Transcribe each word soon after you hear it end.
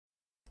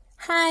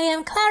Hi,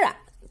 I'm Clara.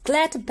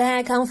 Glad to be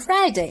back on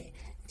Friday.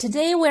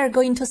 Today we are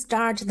going to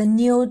start the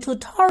new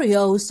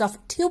tutorials of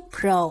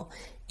TubePro.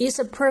 It's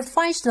a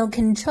professional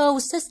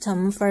control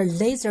system for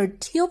laser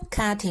tube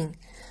cutting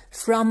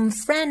from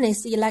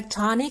Friendly's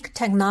Electronic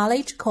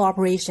Technology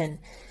Corporation.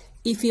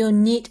 If you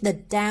need the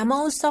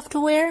demo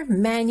software,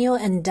 manual,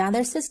 and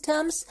other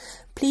systems,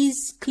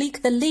 please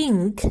click the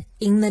link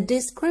in the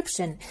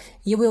description.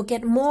 You will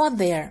get more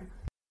there.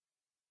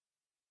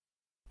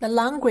 The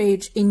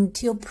language in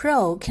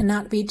TubePro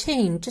cannot be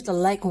changed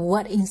like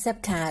what in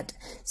SEPCAD.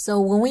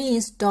 So when we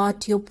install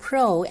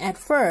TubePro at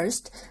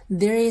first,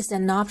 there is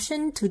an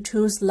option to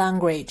choose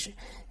language.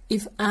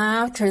 If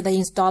after the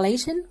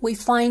installation we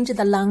find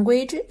the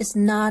language is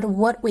not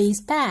what we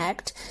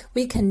expect,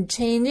 we can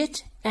change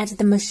it at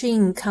the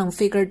Machine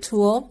Configure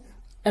tool,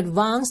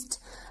 Advanced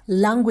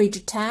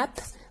Language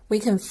tab. We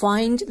can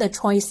find the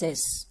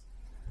choices.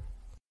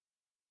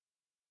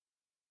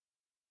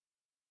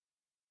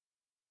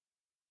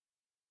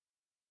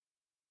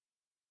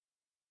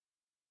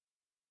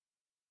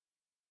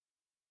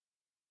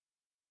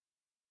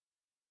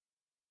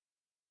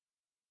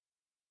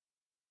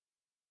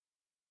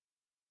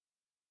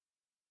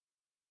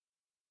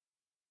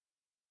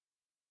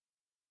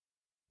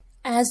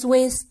 As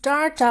we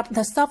start up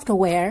the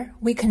software,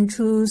 we can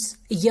choose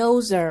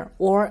User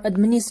or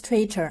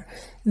Administrator.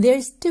 There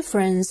is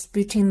difference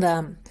between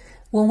them.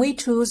 When we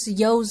choose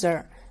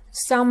User,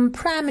 some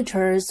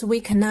parameters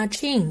we cannot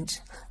change,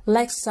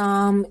 like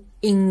some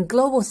in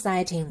global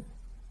setting.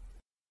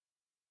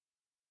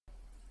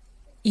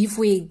 If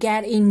we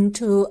get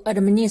into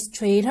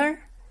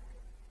Administrator,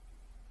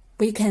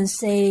 we can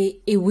say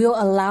it will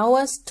allow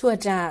us to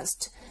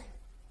adjust.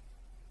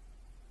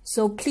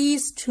 So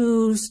please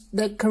choose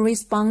the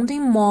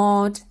corresponding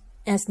mode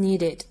as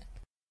needed.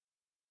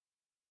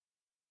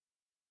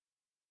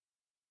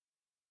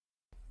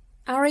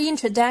 Our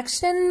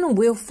introduction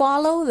will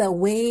follow the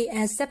way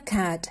as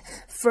SEPCAD.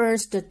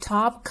 First the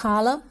top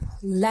column,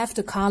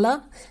 left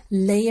column,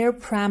 layer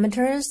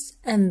parameters,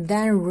 and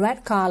then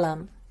right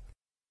column.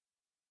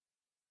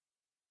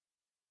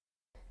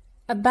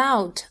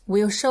 About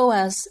will show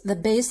us the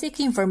basic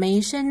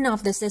information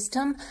of the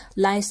system,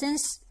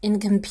 license, and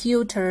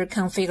computer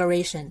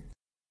configuration.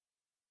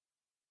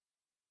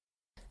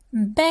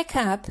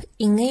 Backup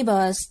enables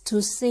us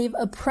to save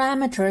a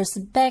parameter's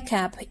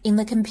backup in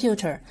the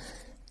computer.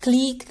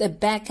 Click the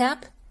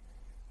backup,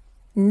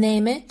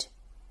 name it,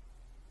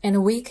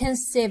 and we can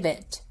save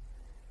it.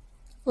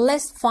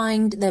 Let's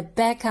find the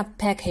backup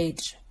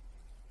package.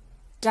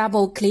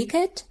 Double-click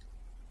it.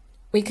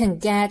 We can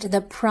get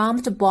the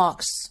prompt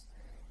box.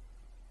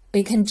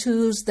 We can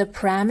choose the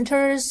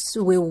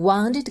parameters we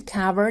want it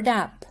covered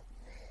up,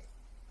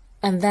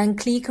 and then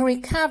click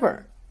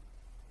Recover.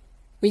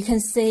 We can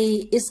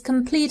say it's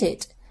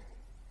completed.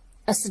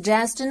 A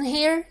suggestion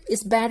here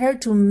is better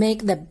to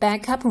make the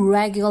backup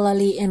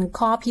regularly and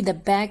copy the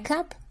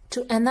backup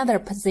to another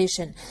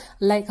position,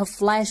 like a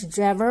flash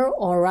drive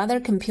or other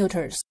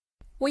computers.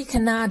 We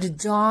cannot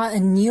draw a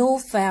new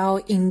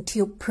file in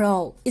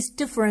TubePro. It's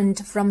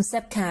different from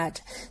SEPCAD,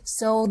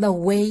 so the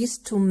ways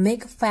to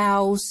make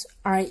files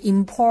are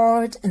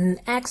import an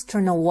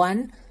external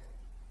one,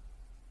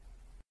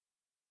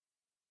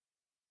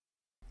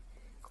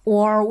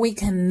 or we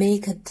can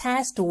make a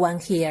test one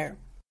here.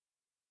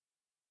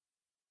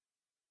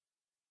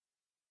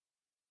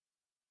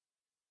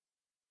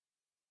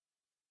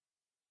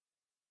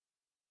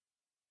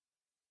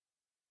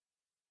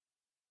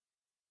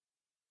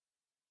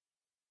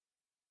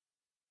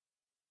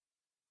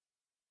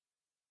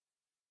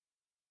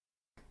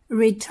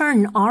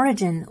 Return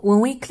Origin. When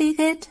we click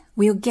it,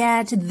 we'll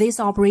get this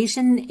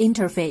operation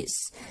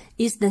interface.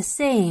 It's the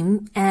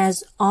same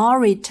as all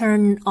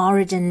Return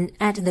Origin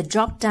at the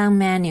drop-down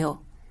menu.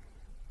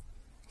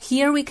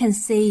 Here we can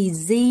say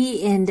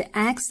Z and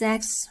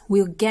XX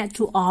will get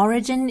to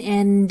origin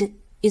and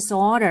its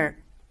order.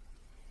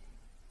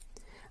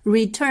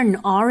 Return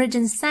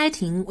Origin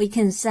setting, we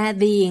can set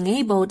the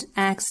enabled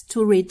X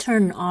to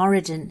Return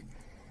Origin.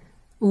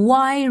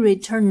 Y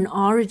Return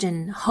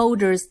Origin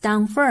holders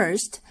down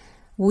first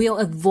will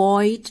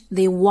avoid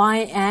the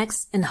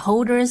Y-X and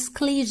holders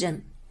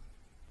collision.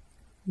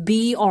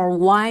 B or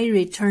Y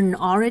Return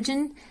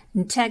Origin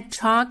check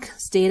chalk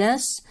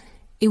status.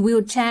 It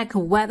will check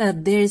whether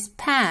there is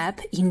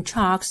PEP in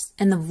chalks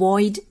and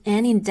avoid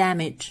any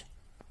damage.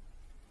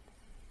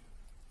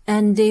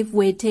 And if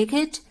we tick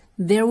it,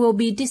 there will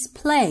be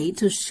display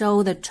to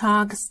show the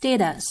chalk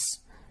status.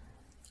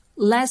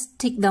 Let's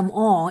tick them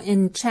all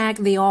and check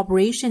the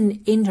operation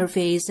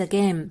interface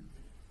again.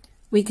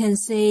 We can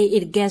say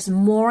it gets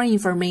more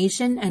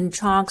information and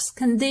chalk's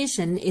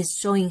condition is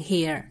showing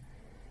here.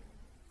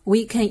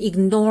 We can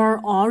ignore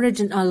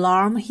origin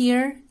alarm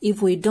here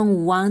if we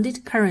don't want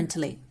it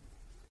currently.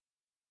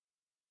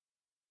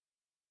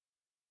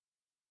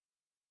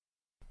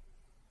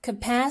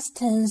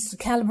 Capacitance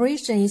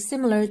calibration is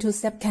similar to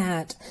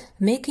SEPCAD,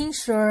 making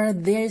sure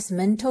there is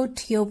metal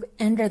tube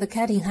under the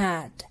cutting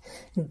head.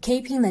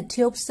 Keeping the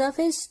tube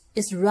surface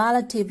is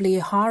relatively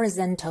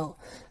horizontal.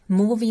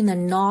 moving the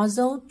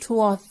nozzle 2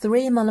 or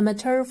 3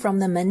 mm from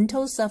the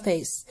mantle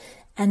surface,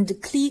 and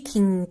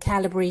clicking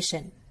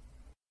Calibration.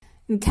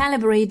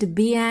 Calibrate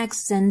BX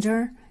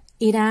Center.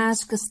 It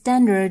asks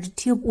standard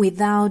tube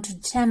without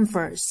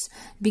chamfers,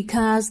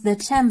 because the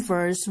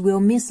chamfers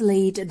will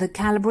mislead the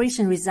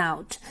calibration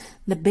result.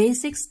 The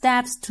basic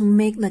steps to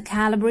make the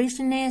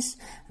calibration is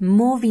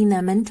moving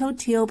the mantle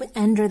tube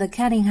under the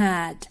cutting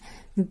head,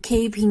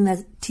 keeping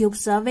the tube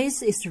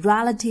surface is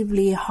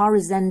relatively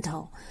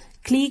horizontal,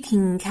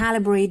 clicking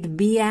Calibrate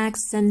BX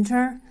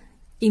Center,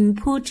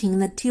 inputting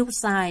the tube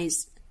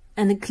size,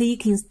 and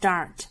clicking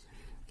Start.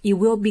 It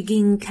will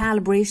begin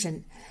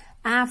calibration.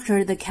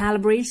 After the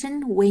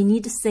calibration, we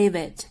need to save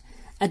it.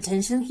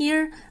 Attention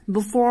here,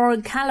 before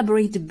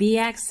Calibrate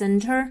BX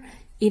Center,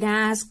 it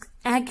asks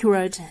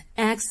accurate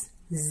X,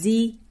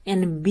 Z,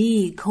 and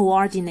B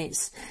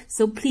coordinates,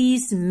 so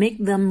please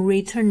make them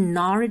Reture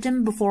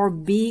Origin before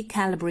B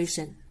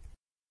calibration.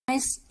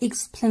 Let's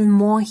explain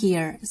more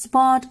here.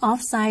 Spot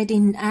offset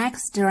in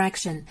X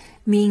direction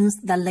means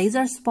the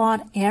laser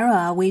spot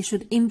area we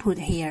should input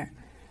here.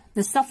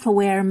 The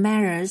software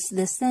measures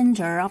the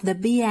center of the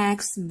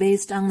BX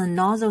based on the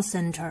nozzle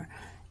center.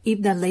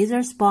 If the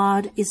laser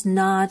spot is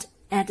not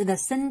at the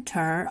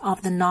center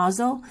of the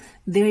nozzle,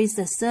 there is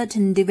a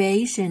certain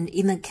deviation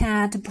in the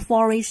cat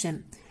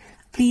perforation.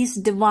 Please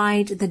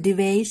divide the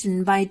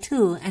deviation by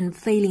 2 and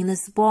fill in the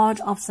spot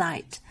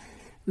offset.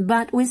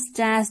 But we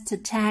suggest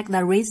check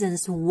the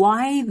reasons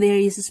why there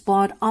is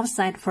spot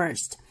offset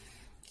first.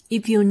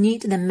 If you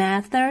need the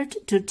method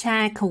to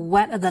check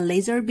whether the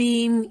laser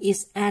beam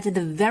is at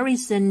the very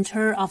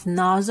center of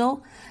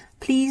nozzle,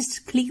 please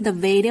click the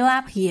video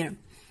up here.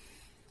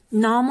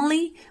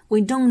 Normally,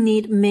 we don't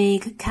need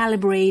make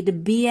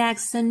Calibrate BX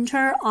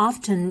Center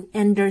often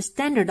under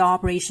standard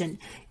operation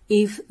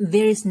if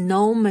there is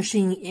no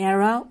machine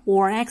error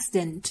or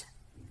accident.